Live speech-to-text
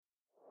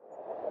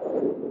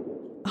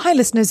Hi,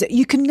 listeners.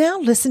 You can now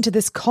listen to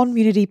this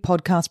community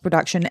podcast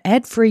production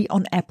ad-free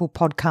on Apple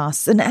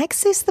Podcasts and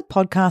access the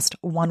podcast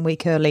 1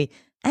 week early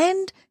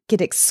and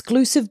get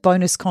exclusive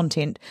bonus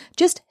content.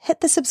 Just hit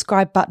the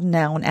subscribe button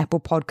now on Apple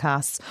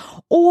Podcasts.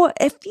 Or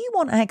if you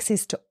want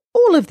access to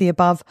all of the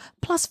above,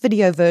 plus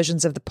video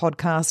versions of the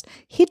podcast,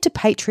 head to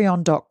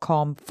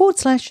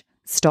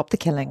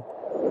patreon.com/stopthekilling.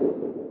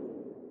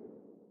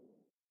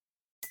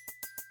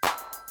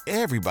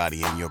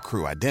 Everybody in your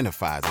crew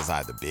identifies as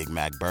either Big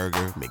Mac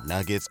Burger,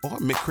 McNuggets, or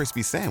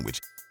McCrispy Sandwich.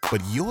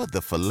 But you're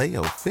the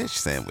Filet-O-Fish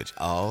Sandwich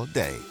all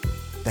day.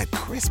 That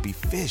crispy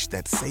fish,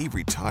 that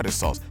savory tartar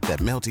sauce, that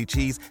melty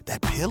cheese,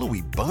 that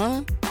pillowy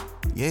bun.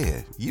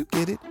 Yeah, you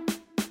get it.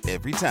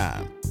 Every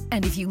time.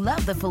 And if you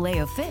love the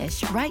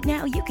Filet-O-Fish, right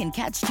now you can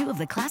catch two of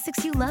the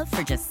classics you love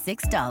for just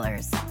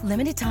 $6.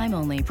 Limited time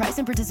only. Price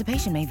and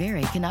participation may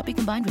vary. Cannot be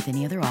combined with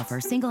any other offer.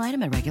 Single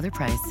item at regular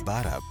price.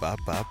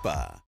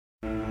 Ba-da-ba-ba-ba.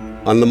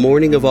 On the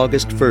morning of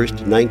August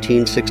 1st,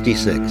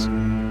 1966,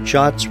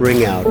 shots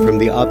ring out from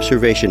the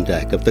observation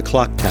deck of the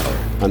clock tower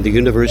on the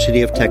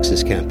University of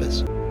Texas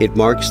campus. It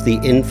marks the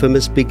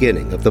infamous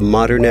beginning of the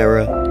modern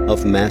era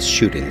of mass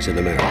shootings in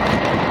America.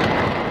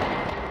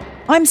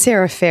 I'm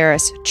Sarah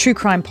Ferris, true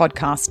crime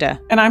podcaster.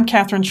 And I'm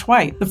Katherine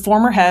Schweit, the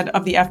former head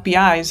of the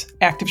FBI's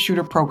active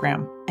shooter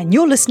program. And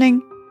you're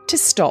listening to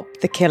Stop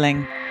the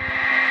Killing.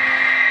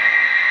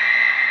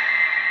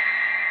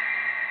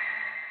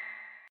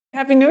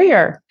 Happy New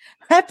Year.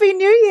 Happy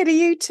New Year to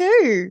you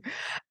too.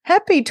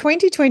 Happy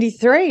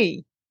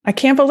 2023. I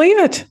can't believe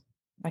it.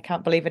 I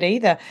can't believe it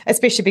either,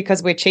 especially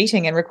because we're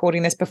cheating and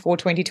recording this before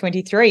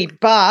 2023.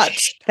 But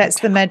that's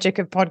the magic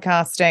of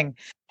podcasting.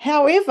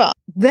 However,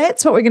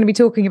 that's what we're going to be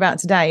talking about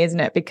today, isn't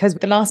it? Because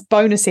the last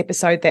bonus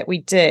episode that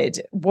we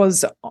did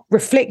was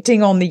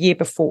reflecting on the year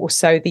before,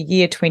 so the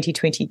year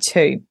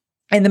 2022.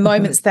 And the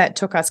moments that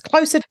took us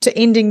closer to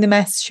ending the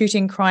mass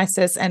shooting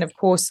crisis, and of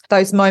course,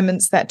 those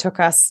moments that took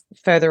us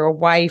further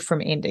away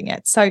from ending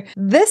it. So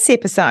this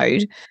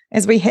episode,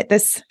 as we hit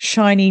this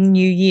shiny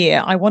new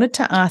year, I wanted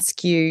to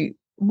ask you,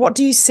 what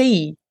do you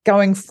see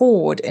going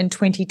forward in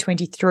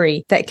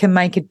 2023 that can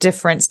make a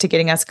difference to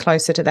getting us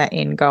closer to that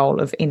end goal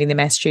of ending the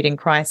mass shooting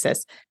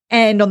crisis?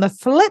 And on the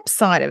flip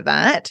side of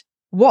that,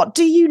 what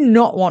do you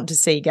not want to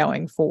see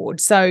going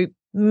forward? So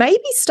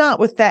maybe start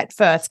with that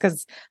first,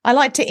 because I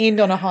like to end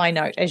on a high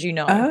note, as you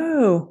know.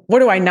 Oh, what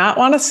do I not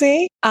want to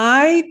see?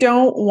 I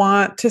don't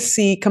want to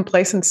see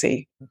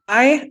complacency.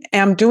 I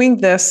am doing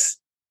this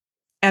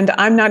and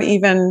I'm not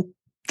even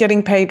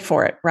getting paid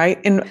for it, right?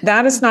 And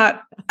that is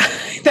not,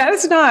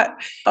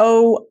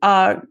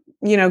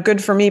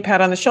 good for me,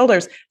 pat on the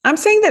shoulders. I'm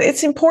saying that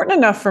it's important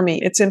enough for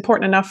me. It's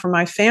important enough for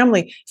my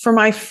family, for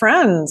my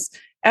friends.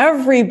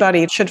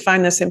 Everybody should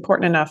find this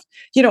important enough.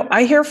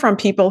 I hear from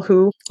people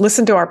who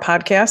listen to our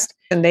podcast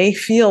and they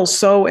feel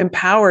so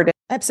empowered.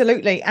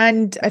 Absolutely.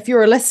 And if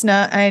you're a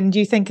listener and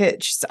you think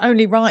it's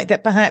only right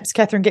that perhaps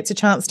Katherine gets a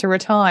chance to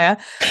retire,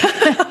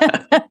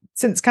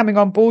 since coming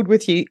on board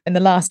with you in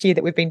the last year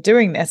that we've been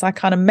doing this, I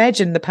can't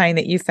imagine the pain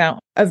that you felt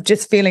of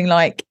just feeling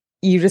like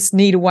you just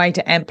need a way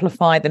to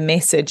amplify the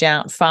message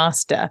out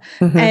faster.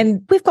 Mm-hmm.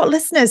 And we've got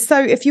listeners. So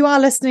if you are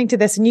listening to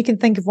this and you can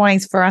think of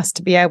ways for us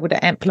to be able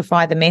to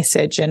amplify the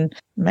message and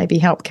maybe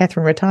help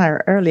Katherine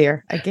retire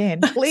earlier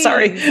again. Please.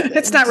 Sorry,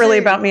 it's not really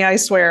about me, I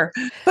swear.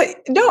 But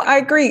no, I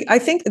agree. I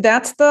think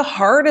that's the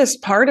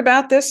hardest part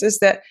about this is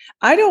that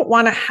I don't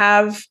want to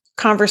have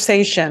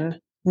conversation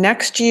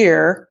next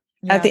year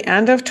at the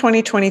end of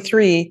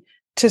 2023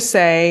 to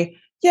say,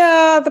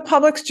 yeah, the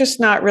public's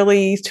just not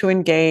really too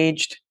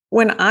engaged.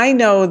 When I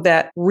know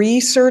that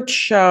research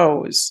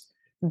shows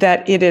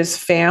that it is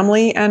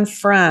family and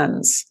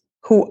friends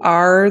who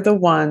are the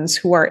ones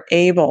who are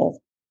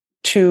able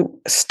to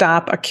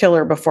stop a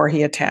killer before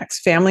he attacks,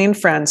 family and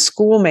friends,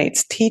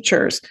 schoolmates,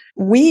 teachers,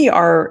 we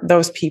are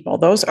those people.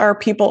 Those are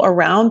people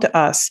around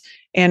us,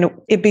 and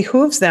it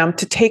behooves them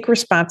to take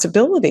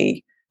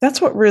responsibility.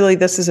 That's what really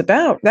this is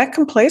about. That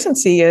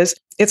complacency is,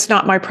 it's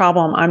not my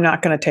problem. I'm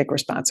not going to take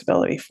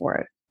responsibility for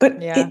it.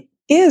 But it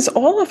is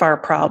all of our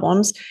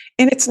problems,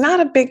 and it's not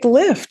a big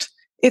lift.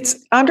 It's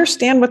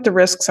understand what the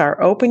risks are.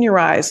 Open your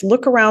eyes.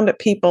 Look around at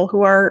people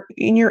who are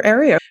in your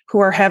area who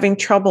are having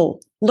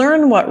trouble.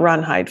 Learn what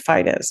run, hide,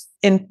 fight is,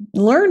 and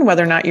learn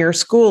whether or not your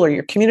school or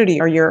your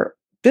community or your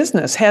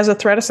business has a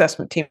threat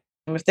assessment team.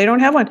 If they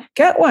don't have one,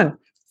 get one.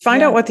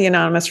 Find out what the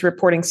anonymous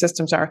reporting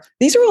systems are.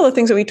 These are all the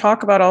things that we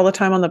talk about all the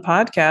time on the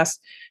podcast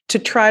to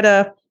try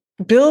to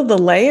build the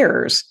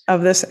layers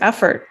of this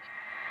effort.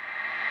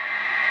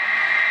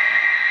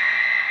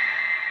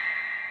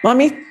 Let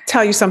me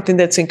tell you something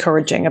that's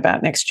encouraging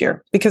about next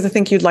year, because I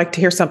think you'd like to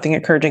hear something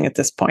encouraging at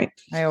this point.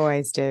 I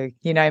always do.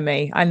 You know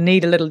me. I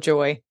need a little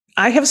joy.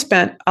 I have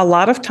spent a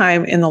lot of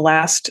time in the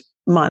last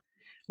month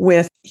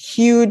with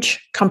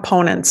huge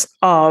components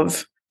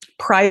of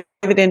private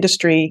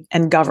industry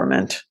and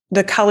government,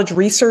 the college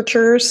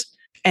researchers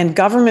and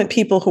government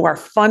people who are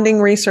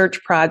funding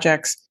research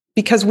projects,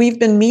 because we've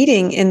been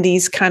meeting in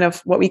these kind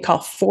of what we call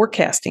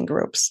forecasting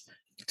groups.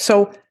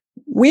 So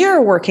We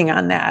are working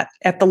on that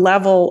at the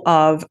level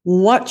of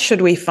what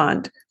should we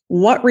fund?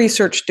 What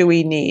research do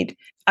we need?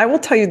 I will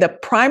tell you the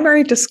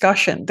primary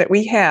discussion that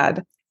we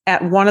had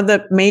at one of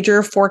the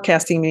major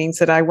forecasting meetings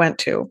that I went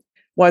to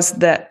was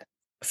that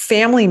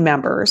family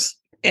members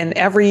and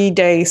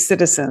everyday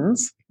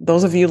citizens,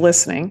 those of you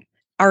listening,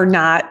 are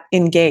not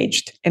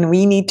engaged. And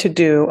we need to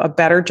do a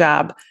better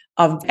job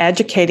of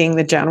educating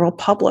the general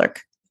public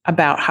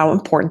about how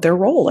important their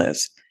role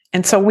is.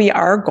 And so we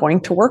are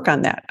going to work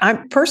on that.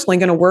 I'm personally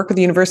going to work with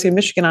the University of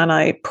Michigan on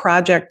a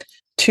project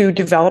to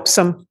develop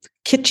some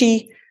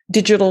kitschy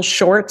digital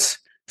shorts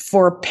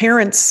for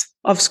parents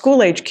of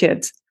school-age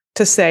kids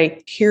to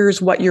say,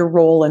 here's what your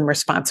role and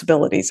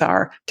responsibilities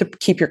are to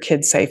keep your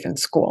kids safe in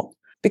school.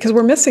 Because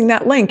we're missing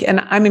that link. And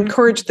I'm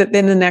encouraged that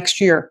in the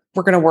next year,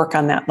 we're going to work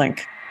on that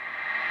link.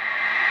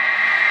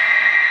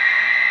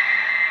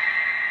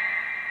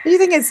 Do you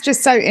think it's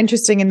just so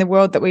interesting in the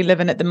world that we live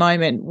in at the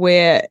moment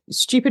where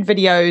stupid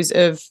videos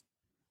of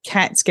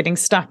cats getting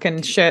stuck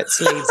in shirt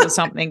sleeves or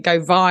something go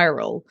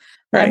viral?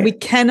 Right. And we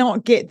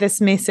cannot get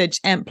this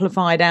message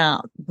amplified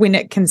out when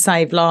it can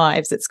save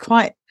lives. It's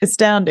quite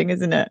astounding,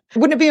 isn't it?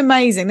 Wouldn't it be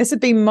amazing? This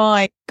would be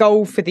my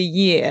goal for the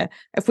year.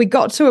 If we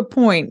got to a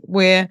point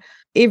where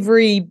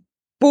every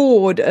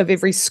board of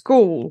every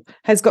school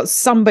has got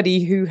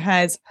somebody who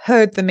has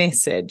heard the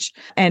message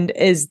and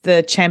is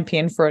the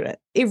champion for it.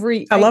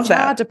 Every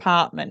HR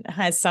department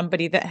has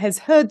somebody that has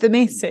heard the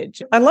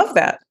message. I love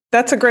that.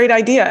 That's a great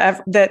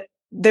idea, that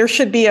there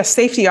should be a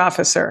safety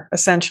officer,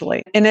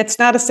 essentially. And it's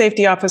not a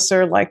safety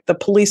officer like the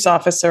police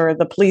officer or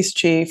the police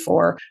chief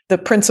or the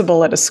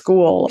principal at a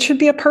school. It should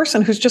be a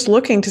person who's just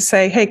looking to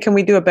say, hey, can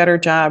we do a better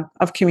job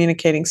of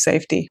communicating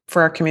safety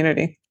for our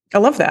community? I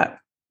love that.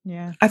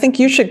 Yeah. I think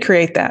you should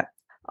create that.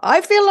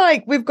 I feel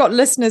like we've got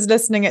listeners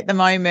listening at the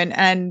moment.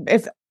 And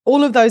if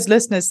all of those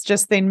listeners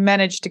just then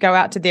manage to go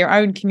out to their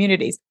own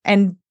communities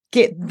and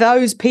get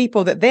those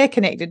people that they're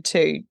connected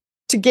to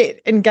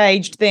get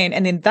engaged then,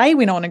 and then they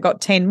went on and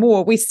got 10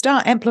 more, we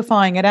start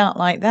amplifying it out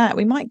like that,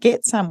 we might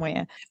get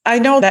somewhere. I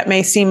know that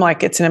may seem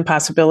like it's an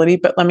impossibility,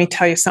 but let me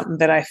tell you something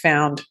that I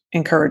found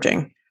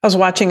encouraging. I was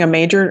watching a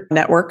major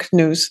network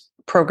news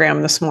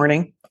program this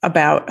morning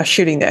about a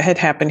shooting that had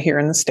happened here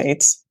in the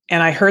States.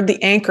 And I heard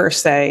the anchor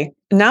say,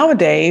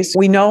 nowadays,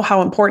 we know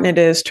how important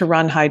it is to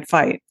run, hide,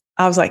 fight.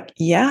 I was like,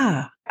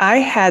 yeah, I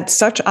had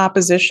such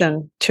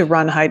opposition to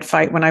run, hide,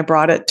 fight when I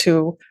brought it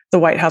to the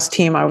White House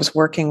team I was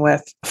working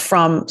with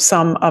from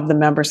some of the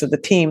members of the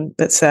team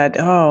that said,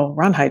 oh,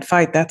 run, hide,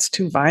 fight, that's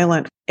too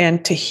violent.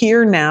 And to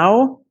hear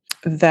now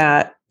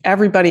that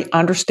everybody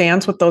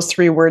understands what those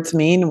three words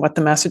mean and what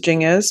the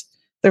messaging is.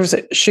 There was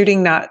a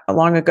shooting not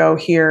long ago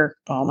here.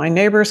 All my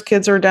neighbors'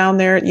 kids are down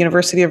there at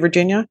University of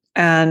Virginia.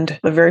 And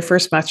the very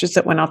first message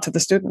that went out to the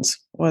students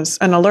was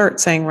an alert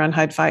saying run,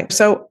 hide, fight.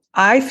 So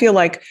I feel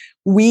like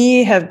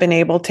we have been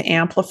able to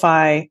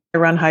amplify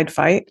run, hide,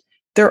 fight.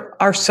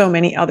 There are so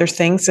many other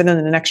things that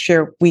in the next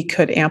year we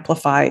could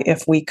amplify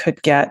if we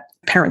could get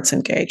parents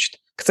engaged.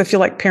 Because I feel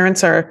like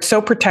parents are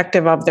so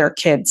protective of their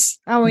kids.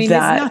 I mean,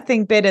 there's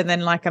nothing better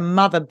than like a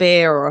mother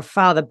bear or a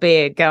father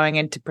bear going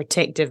into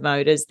protective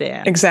mode, is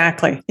there?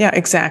 Exactly. Yeah,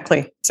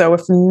 exactly. So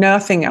if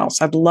nothing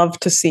else, I'd love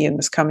to see in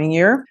this coming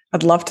year,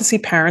 I'd love to see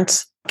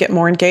parents get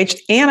more engaged.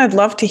 And I'd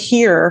love to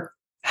hear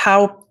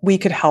how we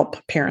could help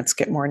parents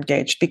get more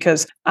engaged,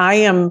 because I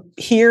am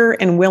here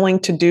and willing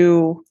to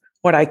do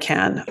what I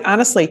can.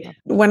 Honestly,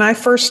 when I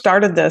first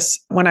started this,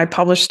 when I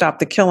published Stop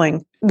the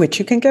Killing, which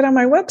you can get on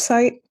my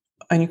website,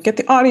 and you get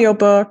the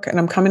audiobook, and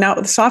I'm coming out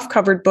with a soft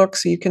covered book,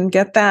 so you can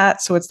get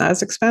that, so it's not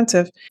as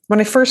expensive. When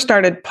I first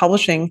started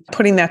publishing,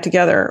 putting that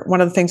together,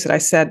 one of the things that I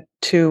said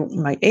to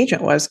my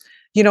agent was,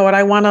 you know what,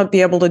 I want to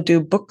be able to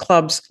do book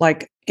clubs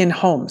like in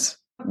homes.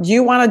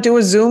 You want to do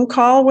a Zoom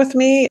call with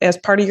me as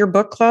part of your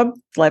book club?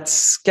 Let's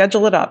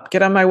schedule it up.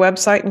 Get on my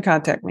website and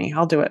contact me.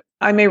 I'll do it.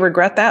 I may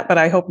regret that, but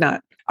I hope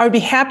not. I would be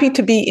happy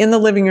to be in the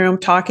living room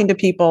talking to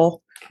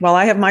people while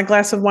I have my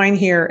glass of wine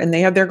here and they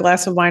have their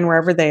glass of wine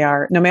wherever they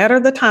are. No matter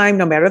the time,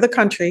 no matter the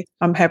country,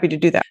 I'm happy to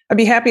do that. I'd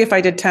be happy if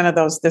I did 10 of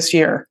those this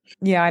year.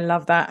 Yeah, I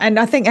love that. And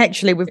I think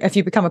actually, if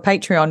you become a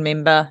Patreon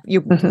member,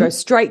 you go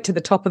straight to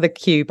the top of the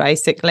queue,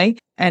 basically.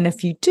 And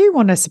if you do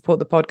want to support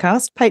the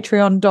podcast,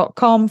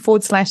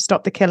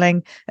 patreon.com/Stop the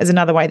Killing is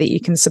another way that you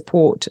can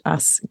support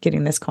us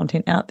getting this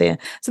content out there.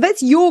 So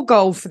that's your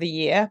goal for the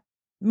year.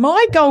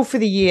 My goal for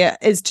the year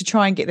is to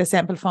try and get this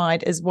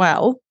amplified as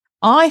well.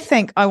 I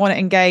think I want to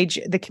engage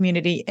the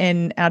community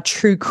in our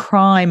true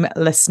crime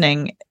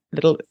listening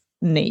little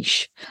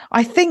niche.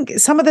 I think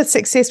some of the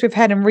success we've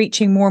had in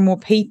reaching more and more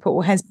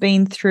people has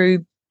been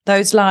through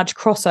those large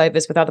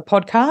crossovers with other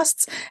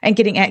podcasts and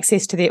getting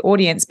access to their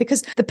audience,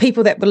 because the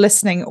people that were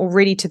listening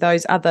already to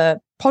those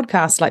other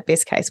podcasts like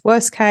Best Case,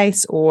 Worst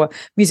Case or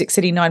Music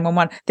City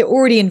 911, they're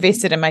already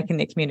invested in making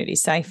their community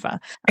safer.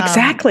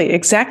 Exactly.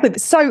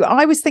 So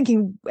I was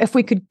thinking if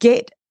we could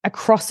get a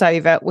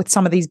crossover with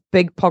some of these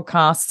big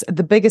podcasts.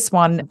 The biggest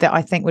one that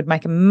I think would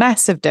make a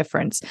massive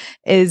difference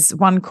is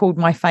one called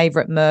My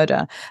Favorite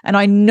Murder. And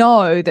I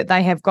know that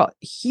they have got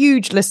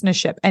huge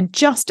listenership, and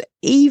just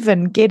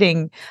even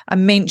getting a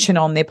mention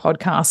on their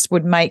podcast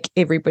would make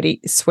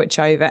everybody switch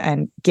over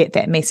and get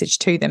that message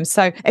to them.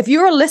 So if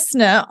you're a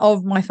listener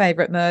of My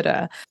Favorite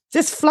Murder,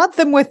 just flood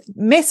them with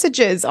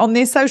messages on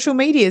their social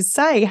medias.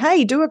 Say,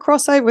 hey, do a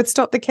crossover with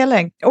Stop the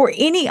Killing, or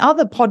any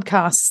other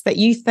podcasts that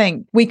you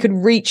think we could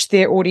reach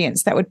their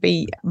audience. That would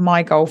be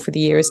my goal for the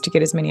year, is to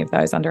get as many of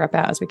those under our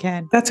belt as we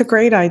can. That's a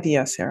great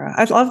idea, Sarah.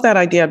 I love that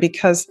idea,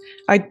 because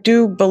I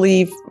do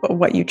believe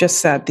what you just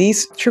said.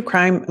 These true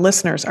crime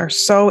listeners are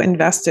so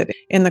invested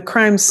in the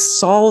crime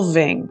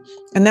solving.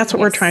 And that's what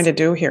we're trying to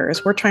do here,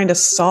 is we're trying to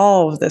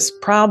solve this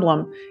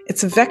problem.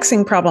 It's a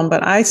vexing problem,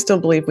 but I still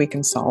believe we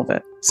can solve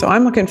it. So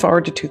I'm looking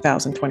forward to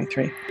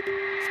 2023.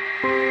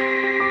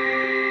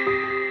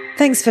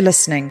 Thanks for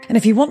listening. And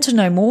if you want to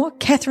know more,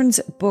 Catherine's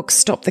book,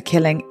 Stop the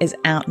Killing, is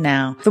out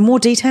now. For more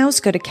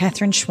details, go to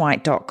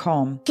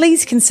catherineschweit.com.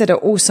 Please consider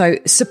also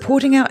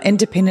supporting our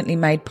independently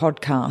made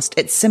podcast.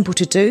 It's simple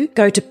to do.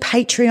 Go to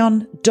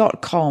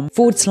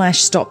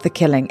patreon.com/Stop the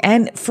Killing.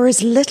 And for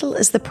as little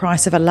as the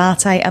price of a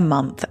latte a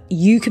month,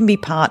 you can be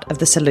part of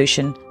the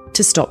solution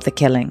to stop the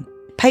killing.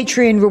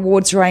 Patreon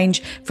rewards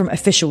range from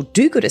official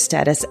do-gooder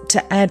status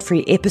to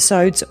ad-free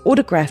episodes,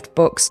 autographed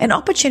books, and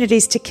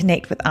opportunities to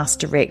connect with us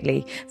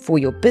directly for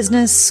your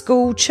business,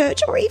 school,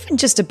 church, or even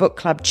just a book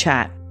club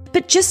chat.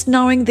 But just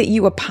knowing that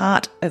you are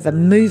part of a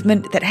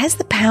movement that has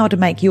the power to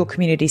make your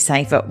community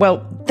safer,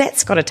 well,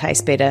 that's got to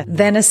taste better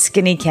than a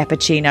skinny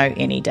cappuccino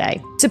any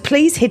day. So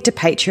please head to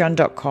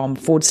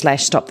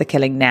patreon.com/Stop the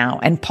Killing now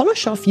and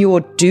polish off your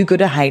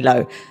do-gooder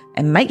halo,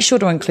 and make sure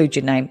to include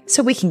your name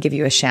so we can give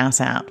you a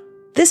shout out.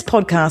 This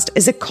podcast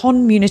is a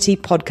Community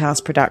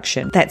podcast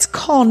production. That's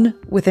Con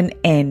with an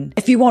N.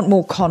 If you want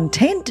more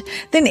content,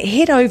 then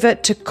head over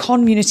to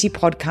Community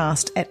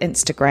Podcast at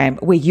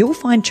Instagram, where you'll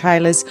find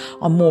trailers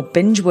on more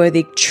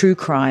binge-worthy true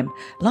crime,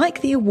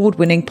 like the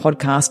award-winning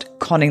podcast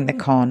Conning the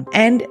Con.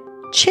 And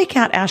check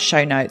out our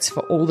show notes for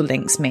all the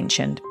links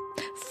mentioned.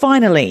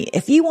 Finally,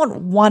 if you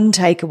want one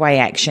takeaway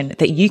action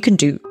that you can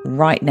do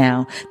right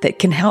now that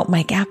can help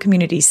make our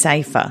community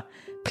safer,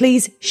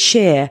 please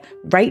share,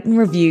 rate and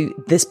review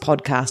this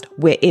podcast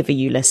wherever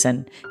you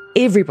listen.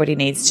 Everybody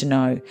needs to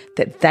know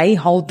that they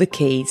hold the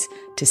keys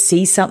to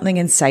see something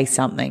and say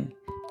something.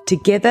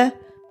 Together,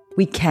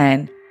 we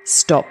can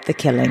stop the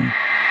killing.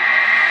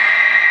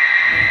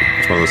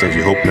 It's one of those things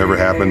you hope never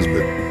happens,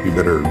 but you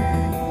better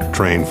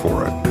train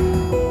for it,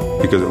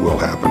 because it will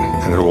happen.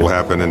 And it will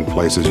happen in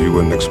places you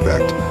wouldn't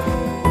expect.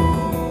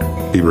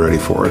 Be ready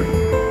for it.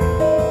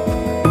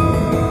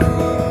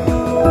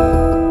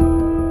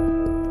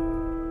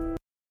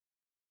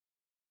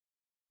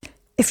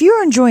 If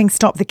you're enjoying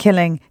Stop the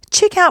Killing,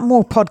 check out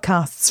more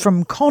podcasts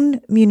from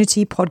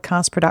Community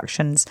Podcast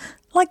Productions,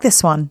 like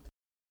this one.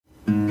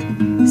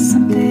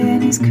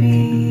 Something is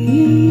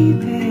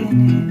creeping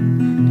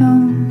in,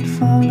 don't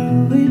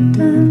follow it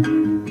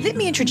down. Let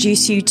me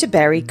introduce you to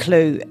Barry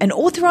Clew, an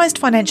authorised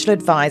financial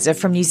advisor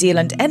from New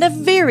Zealand and a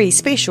very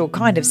special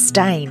kind of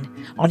stain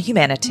on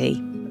humanity.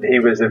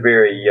 He was a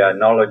very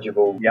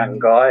knowledgeable young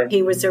guy.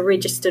 He was a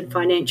registered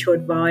financial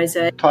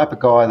advisor. Type of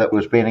guy that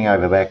was bending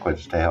over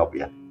backwards to help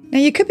you. Now,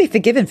 you could be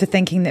forgiven for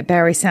thinking that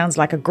Barry sounds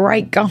like a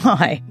great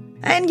guy,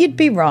 and you'd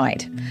be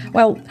right.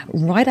 Well,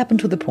 right up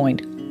until the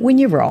point when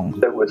you're wrong.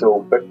 It was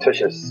all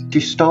fictitious.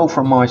 You stole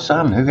from my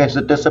son who has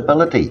a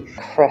disability.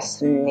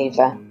 Chris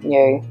never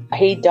knew.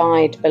 He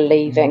died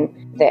believing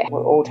that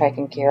we're all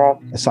taken care of.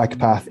 A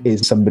psychopath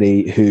is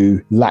somebody who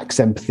lacks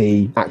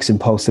empathy, acts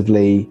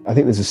impulsively. I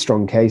think there's a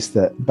strong case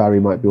that Barry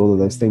might be all of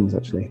those things,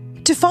 actually.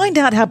 To find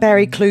out how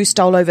Barry Clew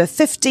stole over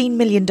 $15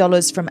 million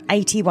from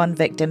 81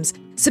 victims,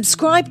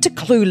 subscribe to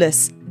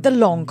Clueless, the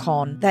long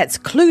con. That's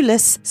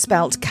Clueless,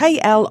 spelt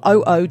Klooghless.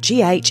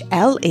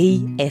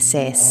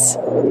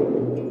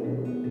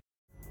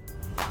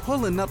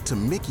 Pulling up to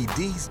Mickey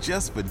D's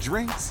just for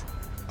drinks?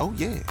 Oh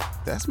yeah,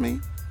 that's me.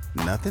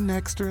 Nothing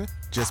extra,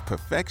 just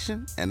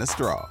perfection and a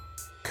straw.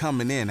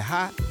 Coming in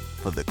hot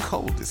for the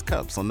coldest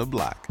cups on the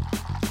block.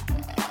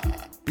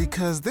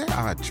 Because there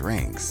are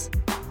drinks.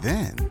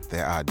 Then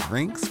there are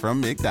drinks from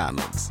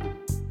McDonald's.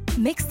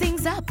 Mix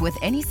things up with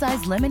any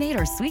size lemonade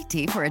or sweet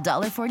tea for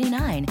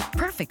 $1.49.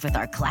 Perfect with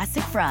our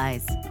classic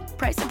fries.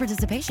 Price and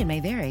participation may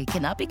vary.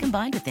 Cannot be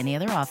combined with any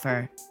other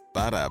offer.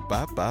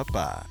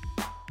 Ba-da-ba-ba-ba.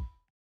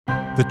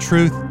 The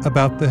truth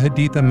about the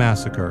Haditha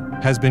massacre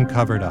has been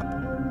covered up,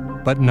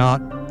 but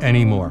not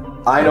anymore.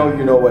 I know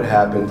you know what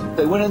happened.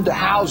 They went into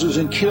houses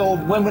and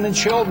killed women and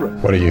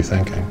children. What are you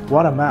thinking?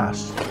 What a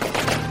mess.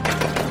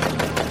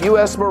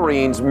 U.S.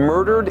 Marines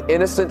murdered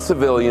innocent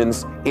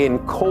civilians in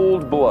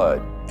cold blood.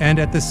 And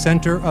at the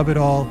center of it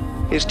all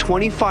is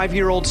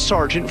 25-year-old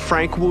Sergeant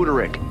Frank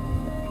Wuterick.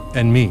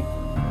 And me.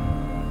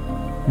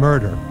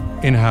 Murder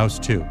in House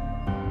 2.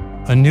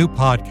 A new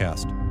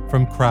podcast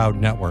from Crowd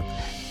Network.